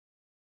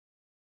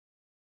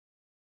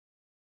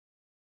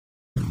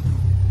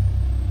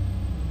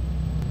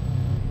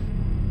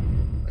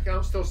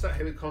I'm still sat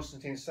here with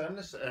Constantine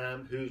Sandis,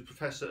 who's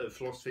Professor of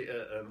Philosophy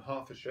at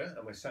Hertfordshire,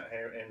 and we're sat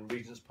here in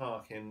Regent's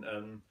Park in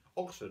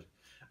Oxford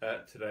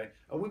today.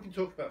 And we've been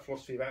talking about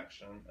philosophy of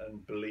action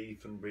and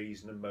belief and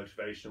reason and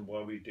motivation,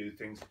 why we do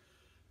things.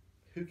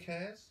 Who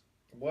cares?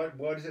 Why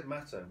does it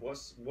matter?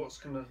 What's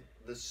kind of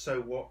the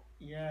so what?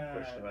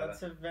 Yeah,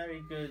 that's a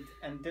very good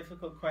and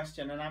difficult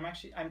question, and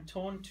I'm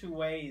torn two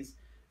ways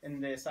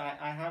in this.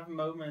 I have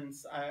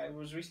moments. I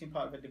was recently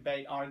part of a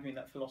debate arguing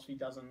that philosophy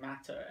doesn't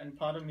matter, and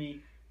part of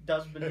me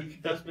does believe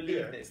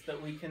Yeah. this,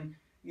 that we can,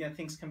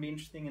 things can be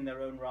interesting in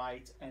their own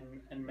right,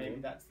 and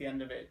maybe that's the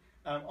end of it.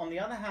 On the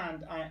other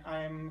hand,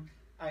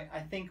 I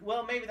think,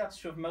 well, maybe that's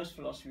true of most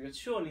philosophy, but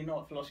surely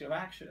not philosophy of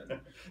action.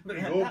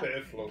 Your bit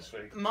of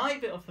philosophy. My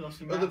bit of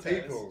philosophy matters.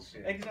 Other people's.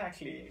 Yeah.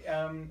 Exactly.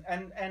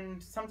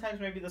 And sometimes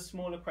maybe the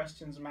smaller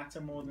questions matter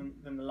more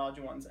than the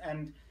larger ones.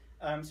 And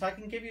so I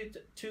can give you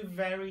two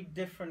very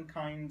different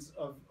kinds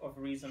of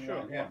reason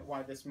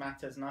why this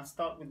matters. And I'll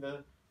start with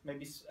the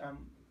maybe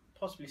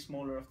possibly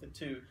smaller of the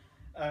two.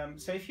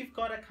 So if you've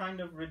got a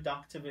kind of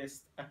reductivist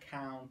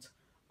account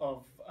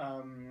of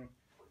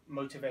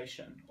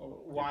motivation, or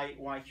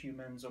why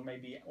humans or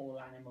maybe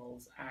all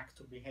animals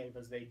act or behave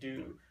as they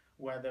do,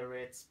 whether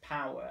it's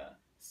power,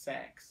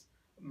 sex,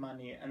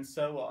 money, and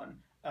so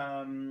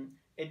on,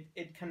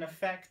 it can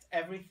affect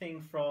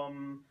everything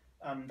from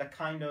the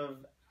kind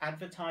of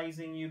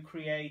advertising you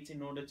create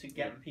in order to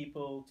get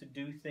people to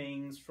do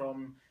things,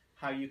 from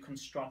how you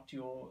construct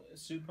your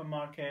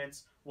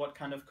supermarkets, what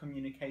kind of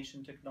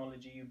communication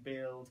technology you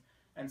build,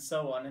 and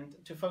so on.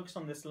 And to focus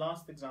on this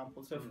last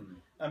example, so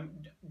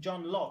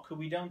John Locke, who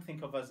we don't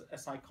think of as a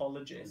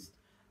psychologist,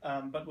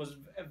 but was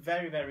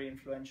very, very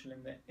influential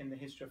in the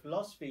history of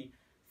philosophy,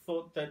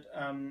 thought that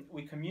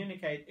we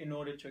communicate in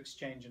order to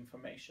exchange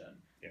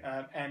information.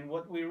 And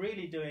what we're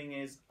really doing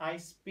is, I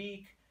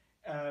speak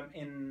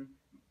in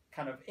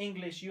kind of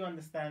English, you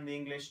understand the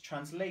English,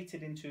 translate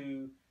it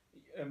into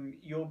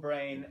your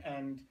brain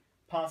and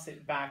pass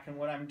it back, and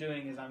what I'm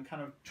doing is I'm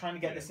kind of trying to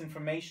get this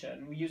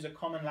information. We use a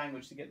common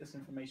language to get this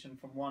information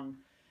from one,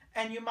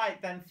 and you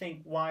might then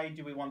think, why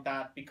do we want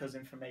that? Because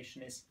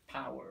information is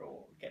power,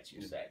 or gets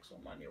you sex or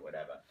money or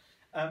whatever.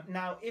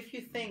 Now, if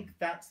you think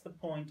that's the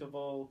point of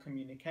all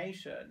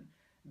communication,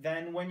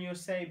 then when you're,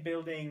 say,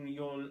 building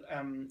your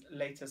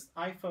latest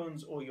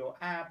iPhones or your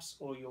apps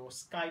or your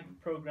Skype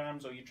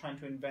programs, or you're trying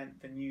to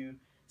invent the new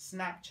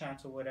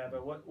Snapchat or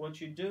whatever,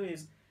 what you do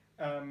is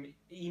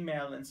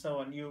email and so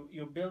on,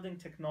 you're building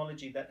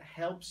technology that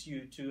helps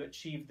you to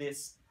achieve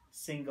this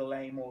single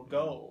aim or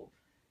goal,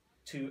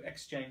 to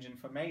exchange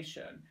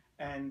information.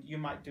 And you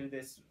might do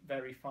this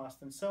very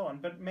fast and so on.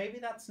 But maybe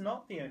that's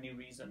not the only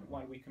reason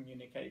why we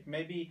communicate.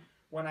 Maybe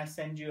when I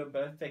send you a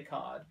birthday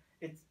card,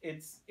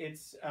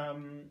 it's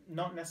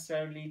not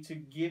necessarily to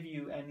give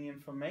you any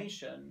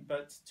information,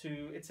 but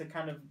it's a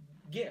kind of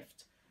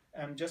gift.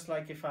 Just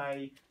like if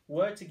I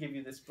were to give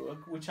you this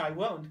book, which I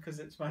won't because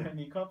it's my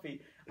only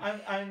copy.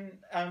 I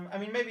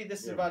mean, maybe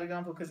this is a bad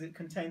example because it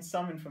contains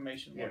some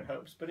information, one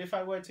hopes. But if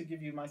I were to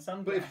give you my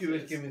sunglasses, but if you were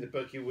to give me the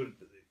book, you would.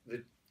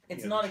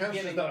 It's not a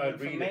giving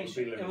of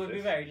information. It would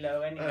be very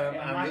low anyway.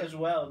 I might as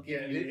well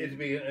give you. It'd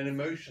be an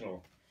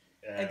emotional.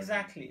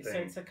 Exactly. Thing. So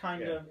it's a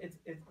kind of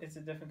it's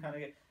a different kind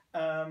of gift.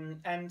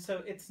 And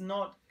so it's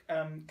not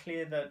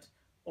clear that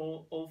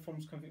all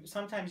forms of confusion.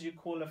 Sometimes you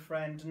call a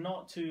friend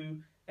not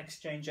to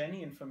exchange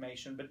any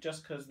information, but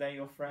just because they're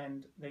your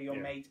friend, they're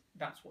your mate,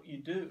 that's what you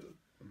do.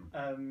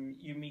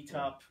 You meet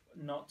up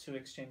not to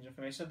exchange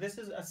information. So this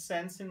is a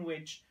sense in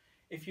which,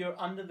 if you're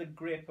under the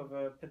grip of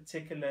a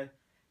particular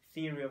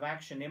theory of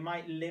action, it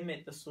might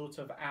limit the sort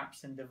of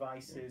apps and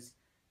devices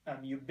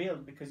you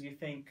build, because you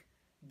think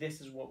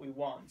this is what we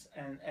want,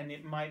 and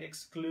it might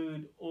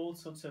exclude all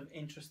sorts of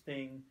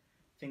interesting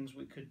things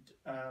we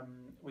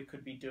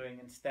could be doing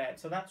instead.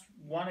 So that's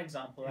one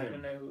example. I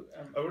don't know.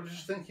 I was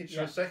just thinking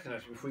for a second,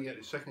 actually, before we get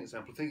to the second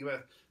example. Think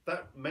about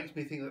that. Makes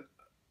me think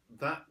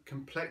that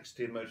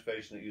complexity of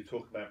motivation that you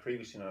talked about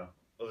previously in our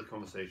other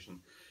conversation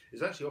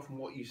is actually often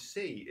what you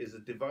see is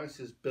that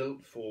devices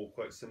built for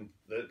quite some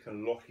that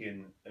can lock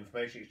in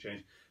information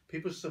exchange.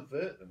 People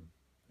subvert them.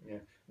 Yeah.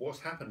 What's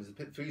happened is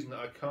the reason that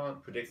I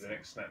can't predict the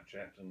next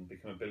Snapchat and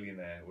become a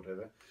billionaire or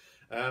whatever,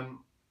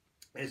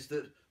 is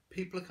that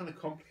people are kind of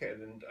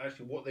complicated, and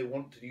actually what they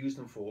want to use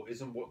them for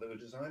isn't what they were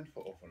designed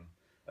for often.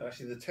 And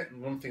actually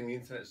one thing the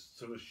internet's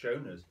sort of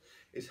shown us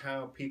is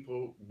how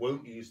people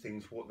won't use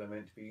things for what they're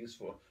meant to be used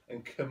for,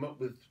 and come up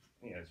with,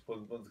 it's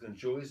one of the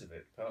joys of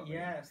it.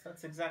 Yes,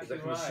 that's exactly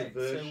right.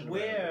 So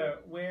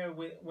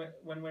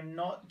when we're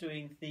not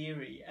doing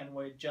theory and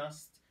we're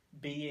just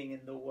being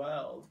in the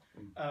world,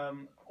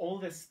 all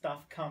this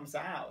stuff comes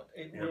out.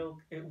 It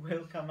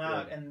will come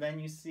out, and then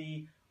you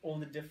see all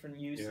the different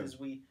uses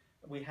we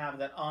have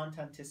that aren't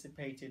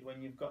anticipated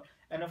when you've got.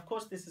 And of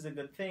course, this is a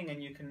good thing,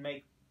 and you can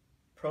make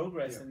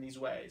progress in these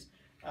ways.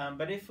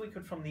 But if we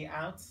could, from the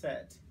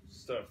outset,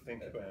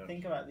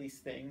 think about these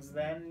things,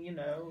 then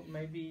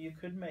maybe you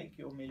could make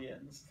your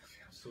millions.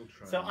 Still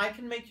trying. So I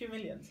can make you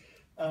millions.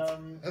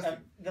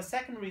 The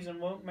second reason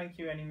won't make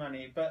you any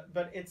money,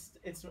 but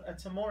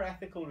it's a more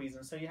ethical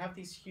reason. So you have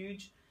these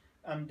huge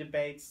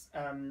debates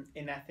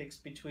in ethics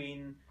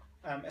between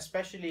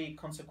especially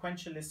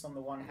consequentialists on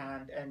the one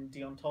hand and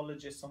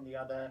deontologists on the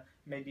other,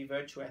 maybe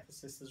virtue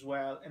ethicists as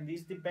well. And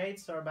these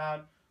debates are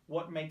about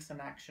what makes an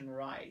action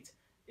right.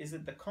 Is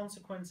it the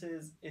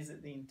consequences? Is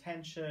it the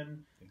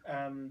intention,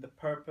 the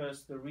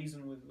purpose, the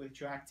reason with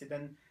which you acted?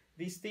 And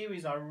these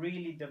theories are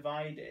really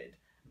divided.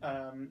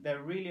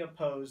 They're really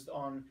opposed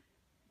on,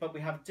 but we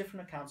have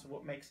different accounts of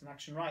what makes an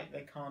action right.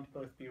 They can't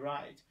both be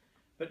right.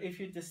 But if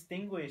you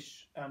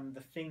distinguish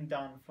the thing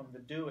done from the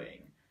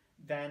doing,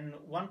 then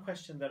one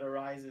question that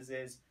arises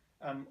is,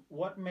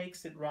 what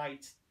makes it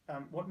right?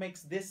 What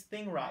makes this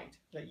thing right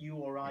that you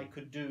or I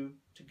could do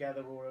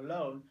together or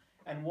alone?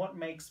 And what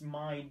makes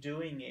my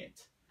doing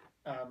it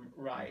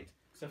right?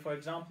 So, for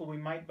example, we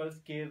might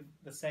both give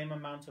the same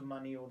amount of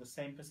money or the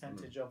same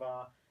percentage of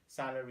our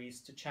salaries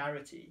to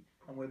charity,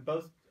 and we're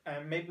both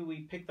maybe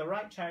we pick the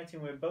right charity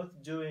and we're both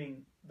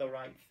doing the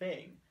right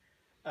thing,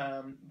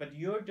 but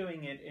you're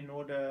doing it in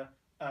order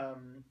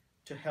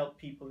to help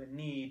people in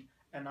need,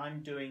 and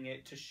I'm doing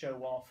it to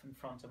show off in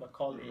front of a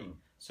colleague.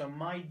 So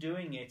my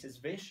doing it is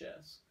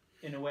vicious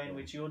in a way in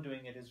which you're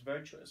doing it is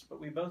virtuous,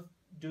 but we both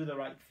do the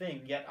right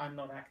thing, yet I'm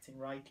not acting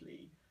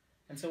rightly.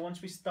 And so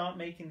once we start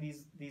making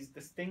these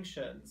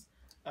distinctions,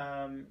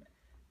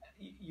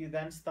 you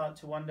then start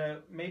to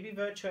wonder, maybe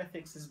virtue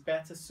ethics is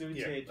better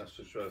suited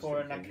for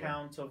an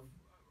account of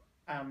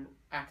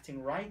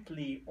acting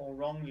rightly or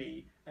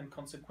wrongly, and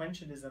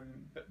consequentialism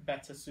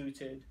better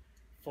suited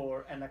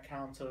for an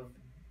account of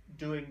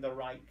doing the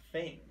right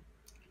thing.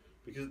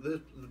 Because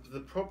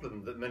the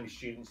problem that many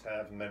students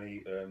have and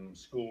many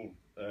school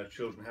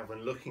children have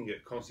when looking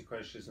at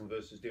consequentialism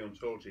versus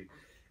deontology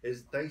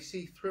is they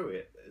see through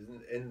it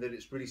in that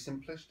it's really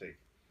simplistic.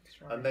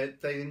 Right. And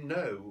they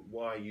know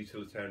why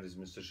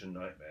utilitarianism is such a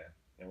nightmare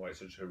and why it's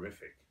such a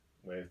horrific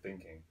way of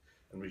thinking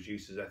and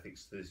reduces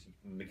ethics to this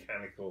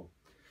mechanical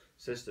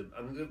system.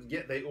 And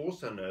yet they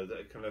also know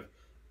that kind of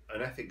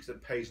an ethics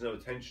that pays no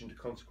attention to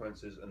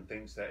consequences and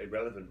thinks they're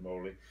irrelevant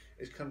morally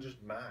is kind of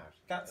just mad.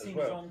 That seems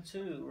wrong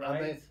too,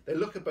 right? And they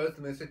look at both of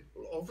them and they say,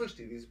 well,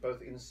 obviously these are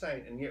both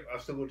insane, and yet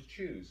I've still got to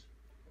choose.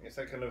 It's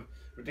that kind of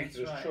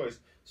ridiculous choice.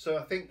 So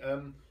I think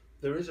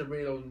there is a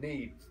real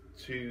need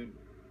to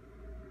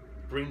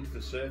bring to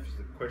the surface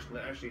the question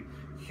that actually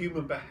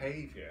human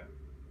behaviour,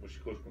 which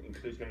of course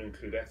is going to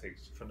include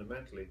ethics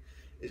fundamentally,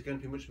 is going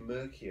to be much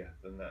murkier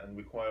than that and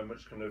require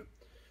much kind of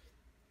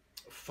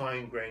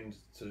fine-grained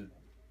sort of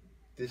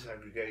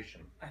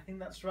disaggregation. I think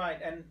that's right.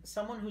 And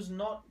someone who's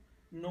not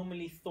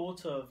normally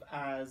thought of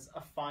as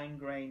a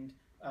fine-grained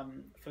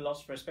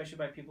philosopher, especially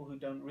by people who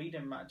don't read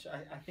him much,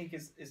 I think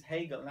is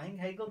Hegel. And I think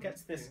Hegel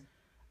gets this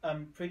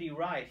pretty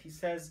right. He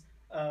says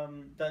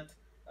that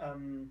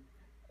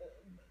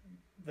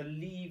the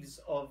leaves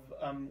of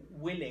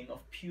willing,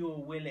 of pure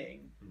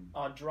willing,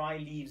 are dry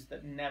leaves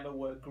that never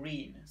were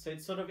green. So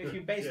it's sort of, if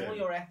you base all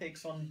your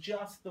ethics on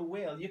just the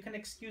will, you can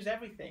excuse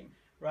everything,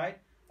 right?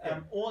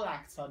 All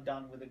acts are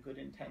done with a good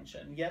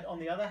intention. Yet on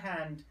the other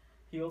hand,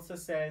 he also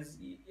says,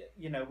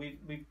 you know,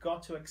 we've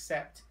got to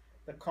accept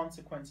the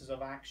consequences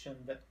of action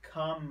that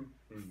come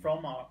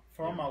from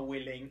our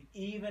willing,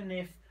 even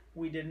if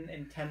we didn't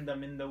intend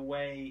them in the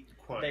way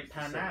they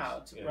pan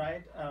out,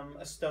 right?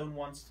 A stone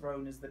once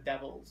thrown is the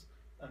devil's,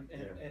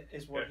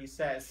 is what he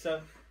says.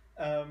 So,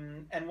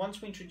 and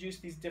once we introduce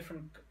these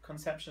different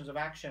conceptions of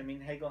action, I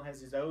mean, Hegel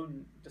has his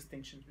own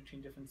distinctions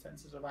between different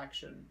senses of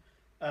action.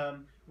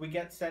 We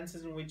get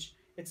senses in which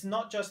it's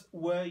not just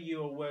were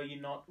you or were you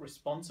not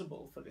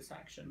responsible for this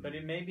action, but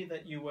it may be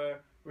that you were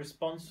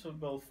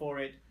responsible for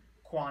it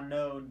qua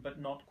known but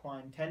not qua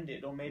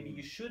intended, or maybe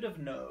you should have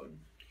known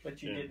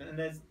but you didn't. And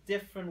there's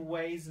different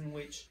ways in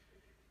which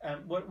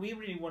what we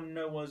really want to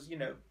know was, you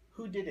know,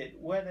 who did it?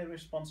 Were they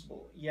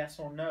responsible? Yes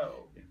or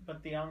no?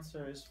 But the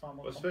answer is far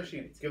more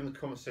especially given the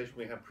conversation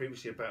we had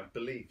previously about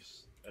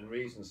beliefs and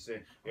reasons.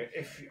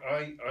 If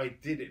I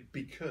did it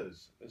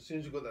because, as soon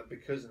as you've got that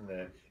because in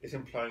there, it's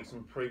implying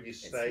some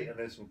previous state and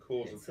there's some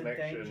causal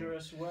connection. It's a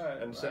dangerous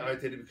word. And so I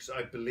did it because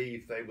I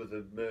believed they were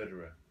the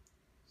murderer.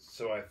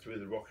 So I threw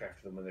the rock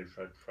after them when they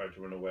tried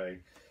to run away.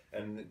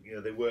 And you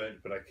know they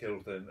weren't, but I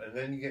killed them. And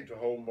then you get to a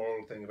whole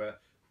moral thing about,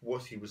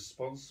 was he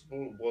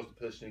responsible? Was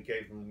the person who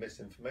gave them the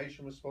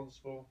misinformation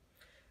responsible?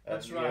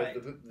 That's right.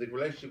 You know, the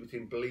relationship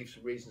between beliefs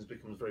and reasons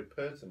becomes very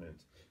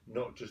pertinent,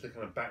 not just a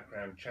kind of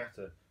background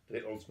chatter,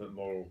 but the ultimate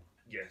moral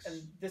yes.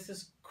 And this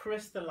is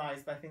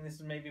crystallized, I think this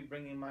is maybe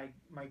bringing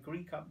my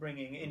Greek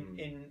upbringing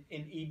in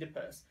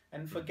Oedipus.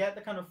 And forget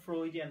the kind of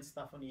Freudian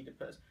stuff on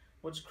Oedipus.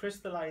 What's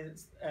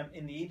crystallized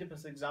in the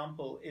Oedipus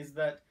example is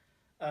that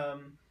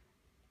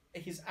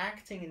he's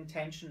acting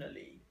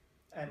intentionally,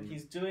 and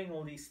he's doing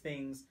all these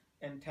things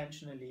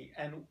intentionally,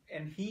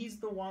 and he's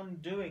the one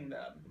doing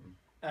them,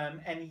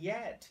 and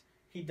yet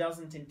he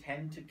doesn't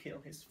intend to kill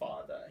his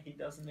father. He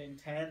doesn't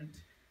intend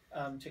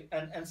to,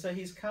 and so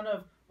he's kind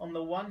of on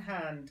the one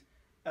hand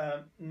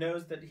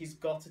knows that he's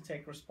got to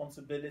take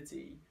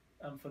responsibility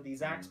for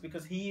these acts,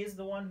 because he is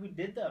the one who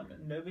did them.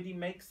 Nobody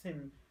makes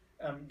him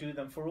do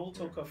them. For all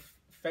talk of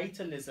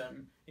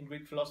fatalism in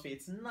Greek philosophy,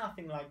 it's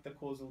nothing like the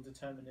causal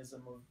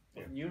determinism of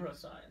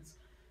neuroscience.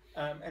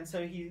 And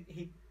so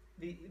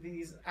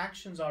these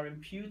actions are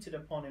imputed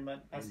upon him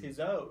as his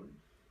own,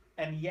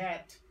 and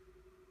yet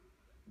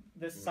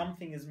there's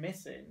something is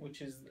missing,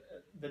 which is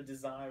the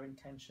desire,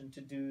 intention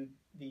to do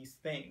these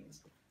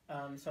things.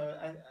 So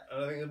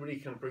I think it really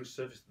kind of brings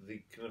surface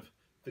to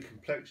the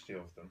complexity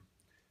of them,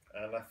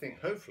 and I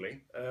think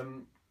hopefully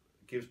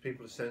gives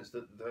people a sense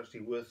that they're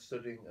actually worth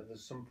studying at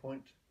some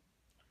point.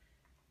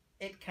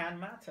 It can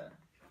matter.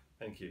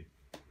 Thank you.